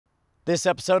This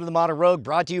episode of The Modern Rogue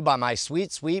brought to you by my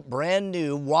sweet, sweet, brand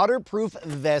new waterproof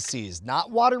vessis.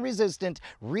 Not water resistant,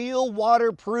 real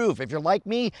waterproof. If you're like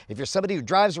me, if you're somebody who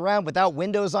drives around without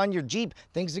windows on your Jeep,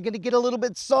 things are gonna get a little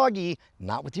bit soggy.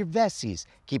 Not with your vessis.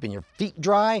 Keeping your feet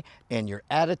dry and your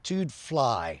attitude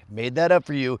fly. Made that up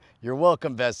for you. You're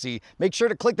welcome, Vessi. Make sure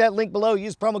to click that link below.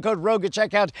 Use promo code ROGUE at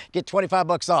checkout. Get 25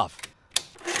 bucks off.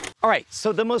 All right,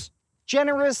 so the most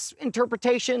generous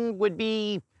interpretation would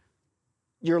be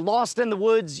you're lost in the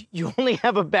woods, you only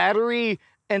have a battery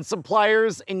and some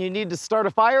pliers and you need to start a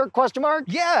fire, question mark?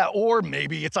 Yeah, or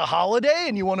maybe it's a holiday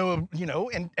and you want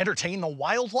to, entertain the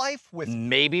wildlife with...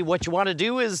 Maybe what you want to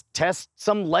do is test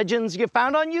some legends you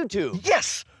found on YouTube.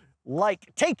 Yes,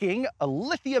 like taking a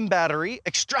lithium battery,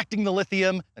 extracting the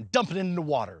lithium, and dumping it into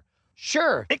water.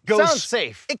 Sure, It goes, sounds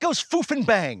safe. It goes foof and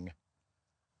bang.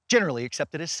 Generally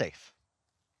accepted as safe.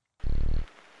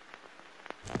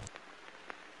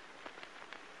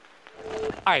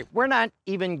 All right, we're not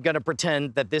even gonna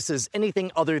pretend that this is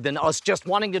anything other than us just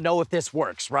wanting to know if this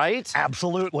works, right?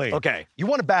 Absolutely. Okay. You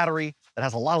want a battery that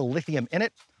has a lot of lithium in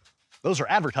it. Those are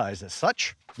advertised as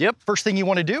such. Yep. First thing you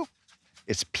want to do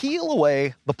is peel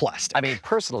away the plastic. I mean,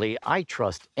 personally, I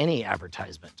trust any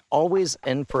advertisement, always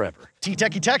and forever.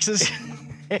 T-Techie, Texas.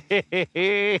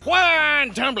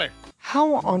 One tumbler.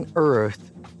 How on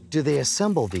earth do they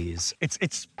assemble these?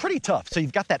 It's pretty tough. So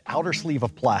you've got that outer sleeve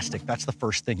of plastic. That's the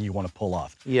first thing you want to pull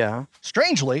off. Yeah.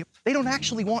 Strangely, they don't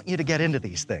actually want you to get into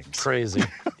these things. Crazy.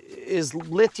 Is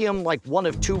lithium like one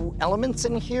of two elements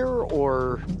in here,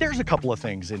 or? There's a couple of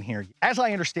things in here. As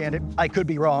I understand it, I could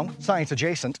be wrong, science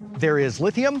adjacent, there is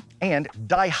lithium and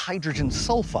dihydrogen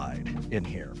sulfide in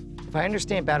here. If I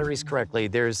understand batteries correctly,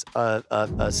 there's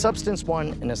a substance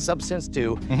 1 and a substance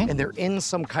 2, and they're in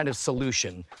some kind of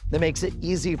solution that makes it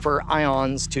easy for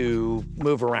ions to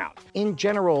move around. In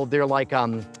general, they're like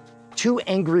two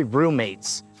angry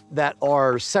roommates that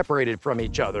are separated from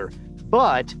each other,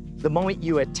 but the moment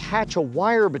you attach a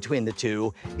wire between the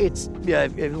two, it's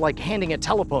like handing a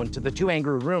telephone to the two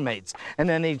angry roommates, and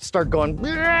then they start going,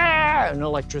 and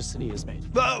electricity is made.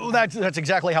 That's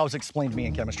exactly how it was explained to me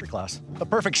in chemistry class. A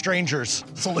perfect stranger's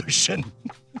solution.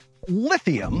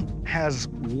 Lithium has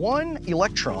one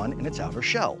electron in its outer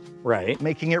shell. Right.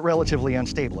 Making it relatively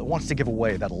unstable. It wants to give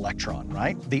away that electron,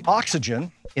 right? The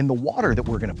oxygen in the water that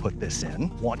we're gonna put this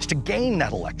in wants to gain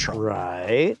that electron.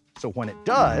 Right. So when it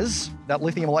does, that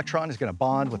lithium electron is gonna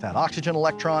bond with that oxygen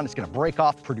electron, it's gonna break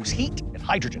off, produce heat and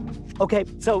hydrogen. Okay,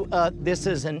 so this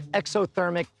is an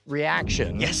exothermic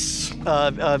reaction. Yes.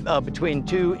 Between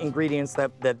two ingredients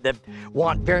that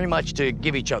want very much to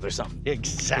give each other something.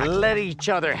 Exactly. Let each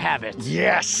other have it.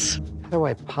 Yes. How do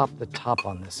I pop the top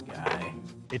on this guy?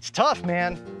 It's tough,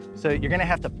 man. So you're gonna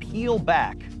have to peel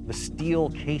back the steel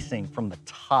casing from the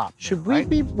top. Should there, we right?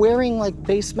 be wearing like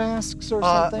face masks or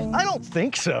something? I don't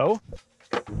think so.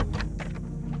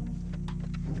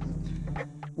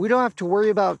 We don't have to worry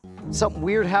about something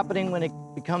weird happening when it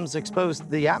becomes exposed to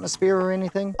the atmosphere or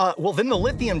anything? Well, then the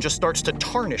lithium just starts to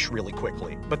tarnish really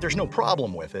quickly, but there's no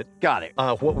problem with it. Got it.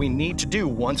 What we need to do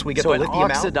once we get So the it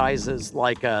lithium out, oxidizes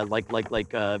like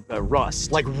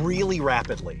rust. like really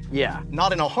rapidly. Yeah.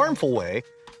 Not in a harmful way,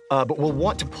 but we'll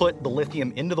want to put the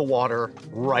lithium into the water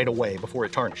right away before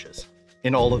it tarnishes.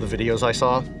 In all of the videos I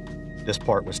saw, this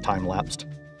part was time-lapsed.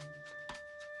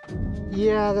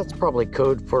 Yeah, that's probably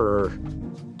code for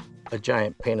a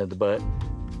giant pain in the butt.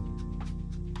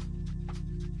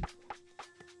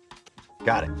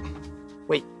 Got it.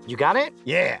 Wait, you got it?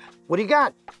 Yeah. What do you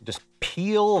got? Just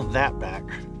peel that back.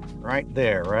 Right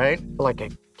there, right? Like a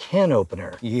can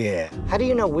opener. Yeah. How do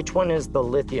you know which one is the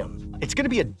lithium? It's gonna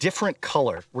be a different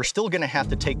color. We're still gonna have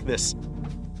to take this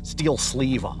steel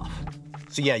sleeve off.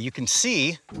 So yeah, you can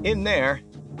see in there,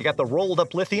 you got the rolled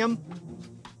up lithium,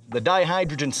 the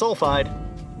dihydrogen sulfide,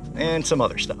 and some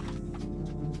other stuff.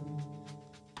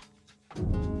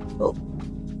 Oh,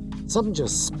 something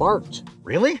just sparked.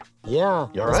 Really? Yeah,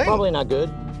 You all that's right? probably not good.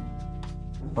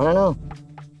 I don't know.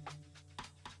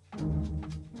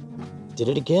 Did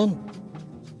it again.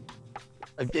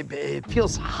 It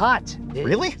feels hot.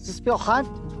 Really? Does this feel hot?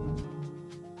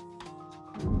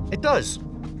 It does.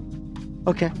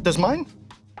 Okay. Does mine?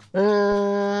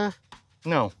 No.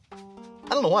 I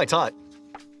don't know why it's hot.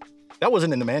 That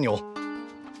wasn't in the manual.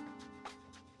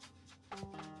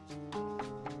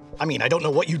 I mean, I don't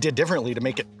know what you did differently to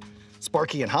make it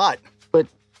sparky and hot. But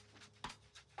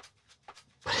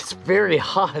it's very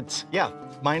hot. Yeah,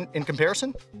 mine in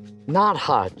comparison? Not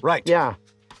hot. Right. Yeah.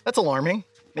 That's alarming.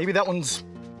 Maybe that one's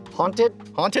Haunted?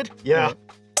 haunted? Yeah.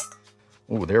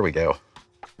 Ooh, there we go.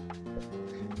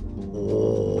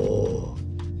 Oh.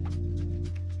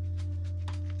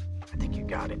 I think you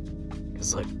got it.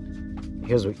 Because look,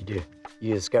 here's what you do.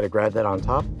 You just gotta grab that on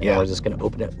top, and we're just gonna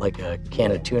open it like a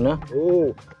can of tuna.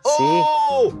 Oh. See?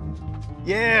 Oh!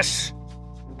 Yes!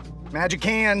 Magic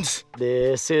hands.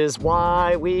 This is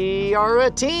why we are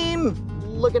a team.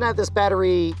 Looking at this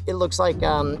battery, it looks like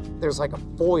there's like a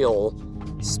foil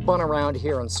spun around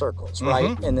here in circles,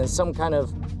 right? And then some kind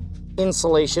of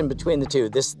insulation between the two.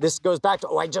 This goes back to,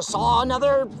 oh, I just saw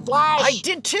another flash. I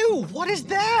did too. What is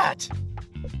that?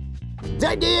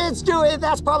 Let's do it.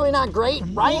 That's probably not great,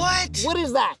 right? What? What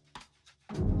is that?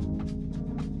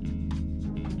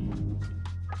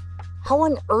 How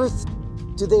on earth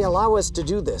do they allow us to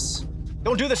do this?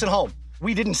 Don't do this at home.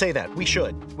 We didn't say that. We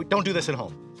should. Don't do this at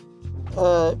home.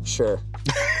 Sure.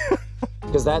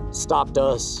 Because that stopped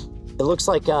us. It looks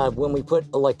like when we put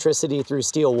electricity through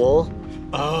steel wool.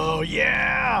 Oh,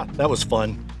 yeah. That was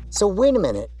fun. So wait a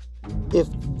minute. If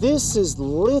this is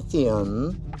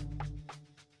lithium,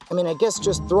 I mean, I guess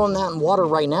just throwing that in water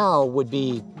right now would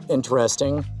be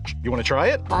interesting. You want to try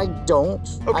it? I don't.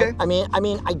 Okay. I mean,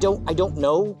 I don't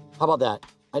know. How about that?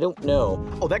 I don't know.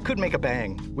 Oh, that could make a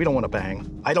bang. We don't want a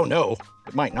bang. I don't know.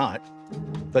 It might not.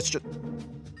 Let's just...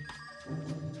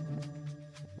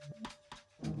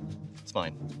 It's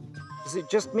fine. Is it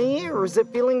just me, or is it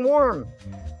feeling warm?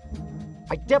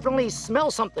 I definitely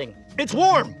smell something. It's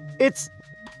warm. It's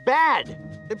bad.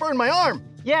 It burned my arm.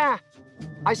 Yeah.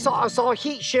 I saw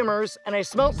heat shimmers, and I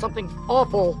smelled something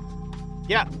awful.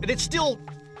 Yeah, but it's still...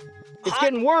 It's hot.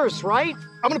 getting worse, right?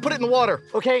 I'm gonna put it in the water.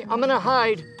 Okay, I'm gonna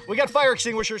hide. We got fire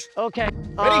extinguishers. Okay.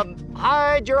 Ready?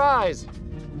 Hide your eyes.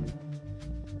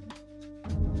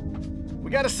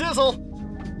 We got a sizzle.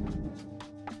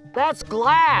 That's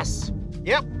glass.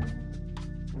 Yep.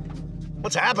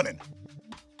 What's happening?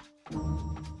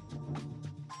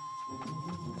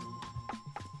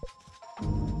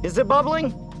 Is it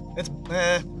bubbling? It's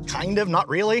kind of, not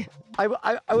really. I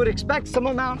would expect some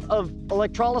amount of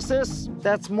electrolysis.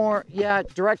 That's more, yeah,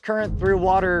 direct current through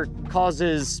water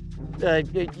causes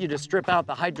you to strip out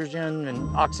the hydrogen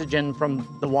and oxygen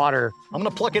from the water. I'm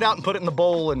gonna pluck it out and put it in the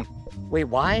bowl and... Wait,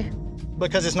 why?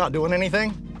 Because it's not doing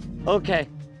anything. Okay.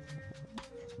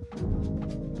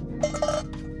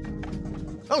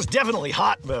 That was definitely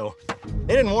hot, though.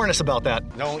 They didn't warn us about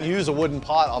that. Don't use a wooden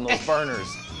pot on those burners.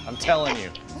 I'm telling you,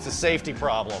 it's a safety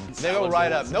problem. They go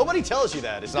right up. Nobody tells you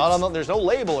that. It's not on the, there's no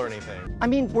label or anything. I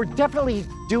mean, we're definitely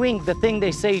doing the thing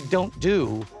they say don't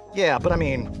do. Yeah, but I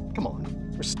mean, come on.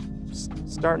 We're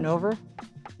starting over?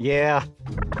 Yeah.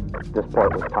 This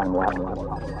part was time-lapse.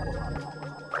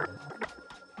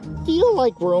 Feel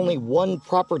like we're only one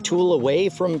proper tool away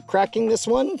from cracking this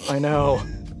one? I know.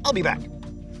 I'll be back.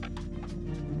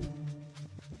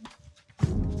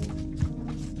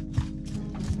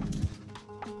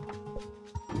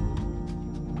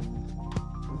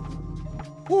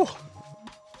 Whew.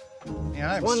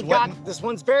 Yeah, I'm sweating. This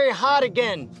one's very hot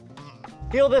again.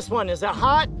 Feel this one, is it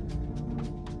hot?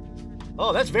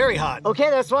 Oh, that's very hot. Okay,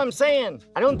 that's what I'm saying.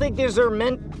 I don't think these are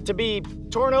meant to be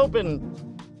torn open.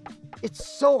 It's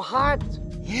so hot.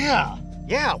 Yeah,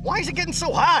 why is it getting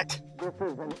so hot? This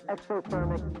is an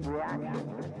exothermic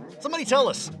reaction. Somebody tell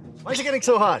us, why is it getting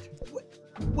so hot?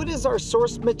 What is our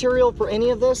source material for any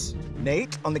of this?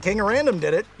 Nate on the King of Random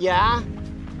did it. Yeah?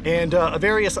 And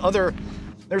various other,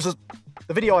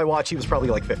 the video I watched, he was probably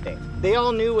like 15. They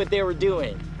all knew what they were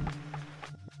doing.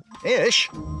 Ish.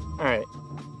 All right.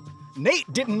 Nate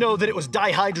didn't know that it was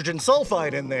dihydrogen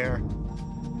sulfide in there.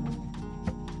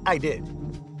 I did.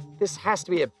 This has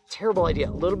to be a terrible idea.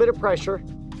 A little bit of pressure.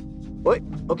 What?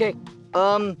 Okay.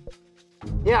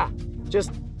 Yeah,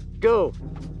 just go.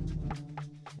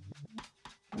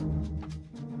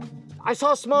 I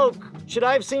saw smoke. Should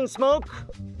I have seen smoke?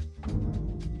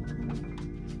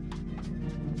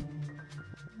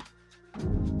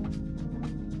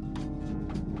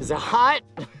 Is it hot?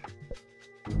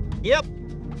 Yep.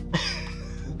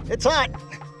 It's hot.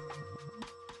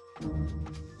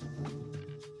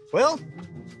 Well,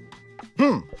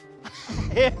 I'm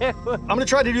gonna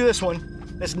try to do this one,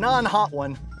 this non-hot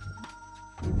one.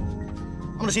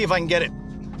 I'm gonna see if I can get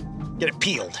it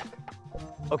peeled.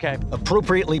 Okay.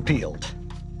 Appropriately peeled.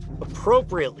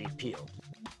 Appropriately peeled.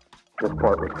 This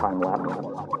part was time-lapse.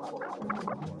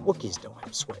 Wookiees don't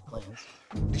have sweat glands.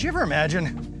 Did you ever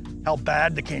imagine how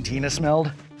bad the cantina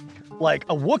smelled? Like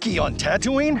a Wookiee on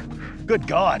Tatooine? Good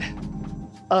God.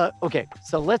 Okay,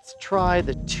 so let's try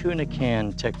the tuna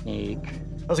can technique.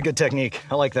 That was a good technique.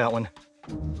 I like that one.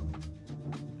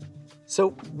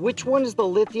 So which one is the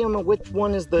lithium and which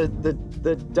one is the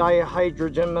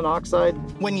dihydrogen monoxide?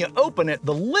 When you open it,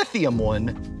 the lithium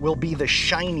one will be the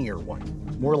shinier one,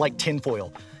 more like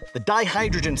tinfoil. The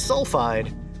dihydrogen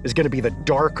sulfide is gonna be the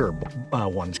darker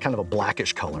one. It's kind of a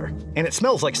blackish color. And it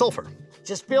smells like sulfur.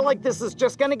 Just feel like this is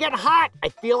just gonna get hot. I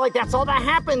feel like that's all that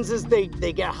happens is they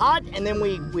get hot and then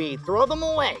we throw them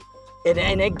away.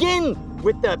 And again,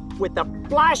 with the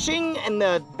flashing and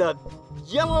the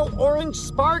yellow-orange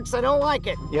sparks, I don't like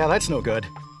it. Yeah, that's no good.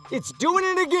 It's doing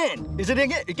it again. Is it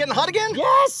getting hot again?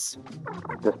 Yes!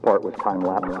 This part was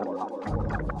time-lapse.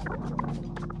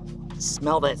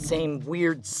 Smell that same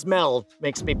weird smell.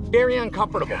 Makes me very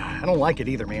uncomfortable. I don't like it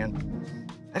either, man.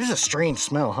 That is a strange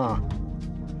smell, huh?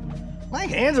 My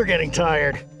hands are getting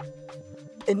tired.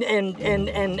 And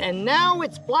now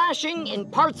it's flashing in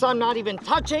parts I'm not even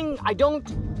touching.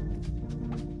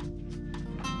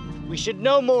 We should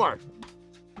know more.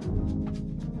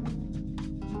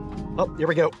 Oh, here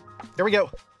we go. There we go.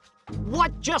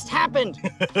 What just happened?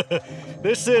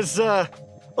 This is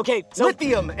Okay, so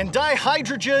lithium and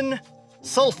dihydrogen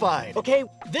sulfide. okay,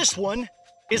 This one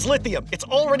is lithium. It's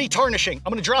already tarnishing.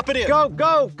 I'm gonna drop it in. go,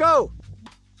 go, go.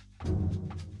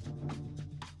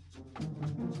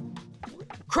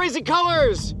 Crazy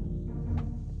colors.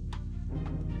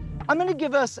 I'm gonna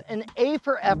give us an A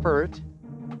for effort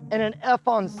and an F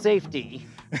on safety.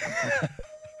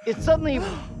 It suddenly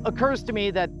occurs to me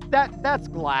that's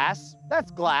glass. That's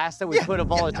glass that we put a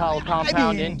volatile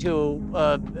compound into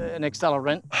an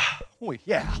accelerant. Oh,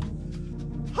 yeah.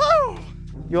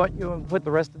 You want to put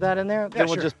the rest of that in there? Then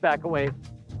we'll sure. just back away.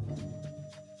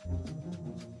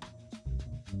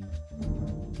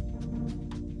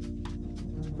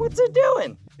 What's it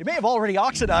doing? It may have already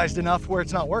oxidized enough where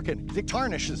it's not working. It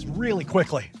tarnishes really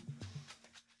quickly.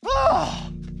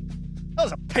 Oh, that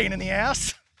was a pain in the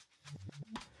ass.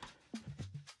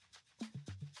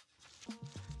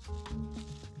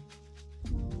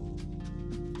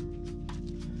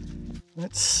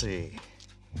 Let's see.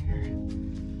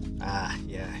 Ah,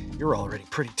 yeah, you're already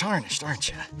pretty tarnished, aren't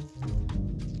you?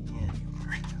 Yeah, you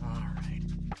are. All right.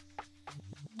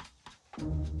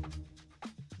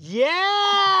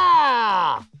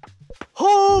 Yeah!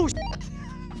 Oh,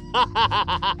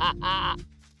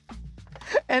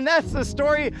 and that's the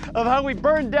story of how we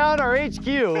burned down our HQ.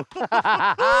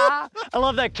 I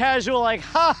love that casual, like,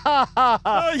 ha ha ha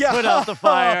ha, Yeah. put out the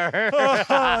fire.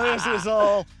 This is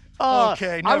all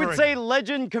okay. I would say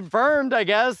legend confirmed, I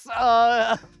guess.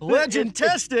 Legend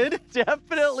tested.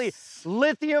 Definitely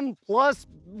lithium plus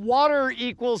water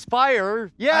equals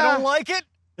fire. Yeah. I don't like it,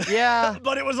 Yeah.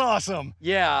 but it was awesome.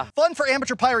 Yeah. Fun for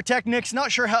amateur pyrotechnics.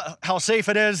 Not sure how safe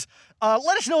it is.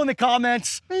 Let us know in the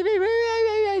comments.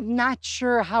 Not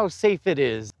sure how safe it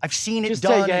is. I've seen it Just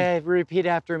done. repeat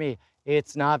after me.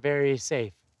 It's not very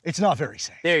safe. It's not very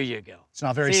safe. There you go. It's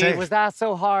not very See, safe. was that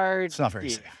so hard? It's not very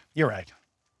Yeah. safe. You're right.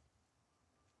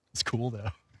 It's cool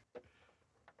though.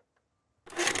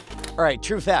 All right,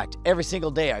 true fact. Every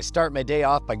single day I start my day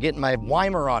off by getting my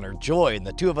Weimer on her, Joy, and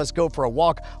the two of us go for a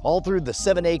walk all through the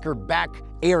 7-acre back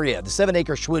area, the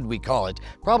 7-acre Schwood we call it.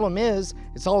 Problem is,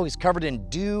 it's always covered in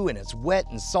dew and it's wet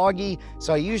and soggy,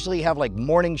 so I usually have like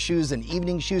morning shoes and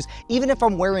evening shoes. Even if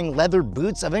I'm wearing leather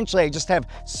boots, eventually I just have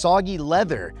soggy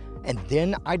leather. And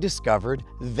then I discovered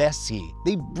vessi.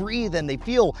 They breathe and they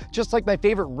feel just like my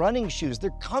favorite running shoes.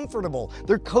 They're comfortable,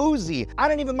 they're cozy. I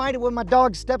don't even mind it when my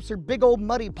dog steps her big old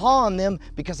muddy paw on them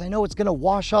because I know it's gonna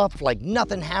wash off like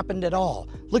nothing happened at all.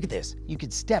 Look at this, you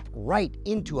could step right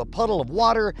into a puddle of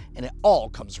water and it all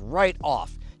comes right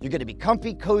off. You're gonna be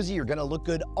comfy, cozy, you're gonna look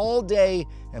good all day,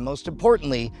 and most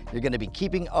importantly, you're gonna be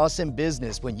keeping us in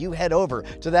business when you head over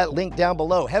to that link down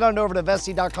below. Head on over to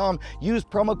vessi.com, use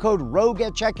promo code ROGUE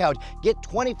at checkout, get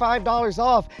 $25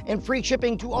 off and free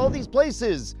shipping to all these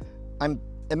places. I'm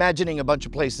imagining a bunch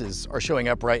of places are showing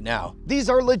up right now.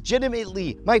 These are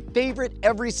legitimately my favorite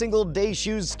every single day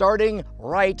shoes starting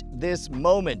right this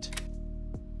moment.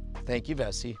 Thank you,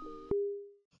 Vessi.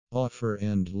 Offer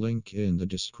and link in the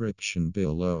description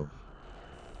below.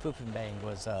 Bang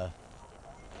was the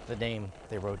name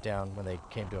they wrote down when they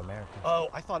came to America. Oh,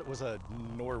 I thought it was a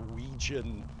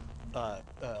Norwegian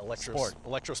Sport.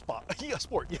 Electrosport. Yeah,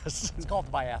 sport, yes. It's called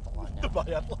biathlon now. The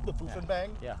biathlon, the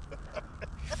Poofenbang. Yeah.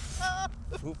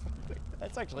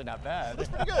 That's actually not bad. That's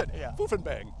pretty good. Yeah.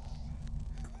 Poofenbang.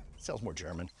 Sounds more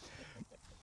German.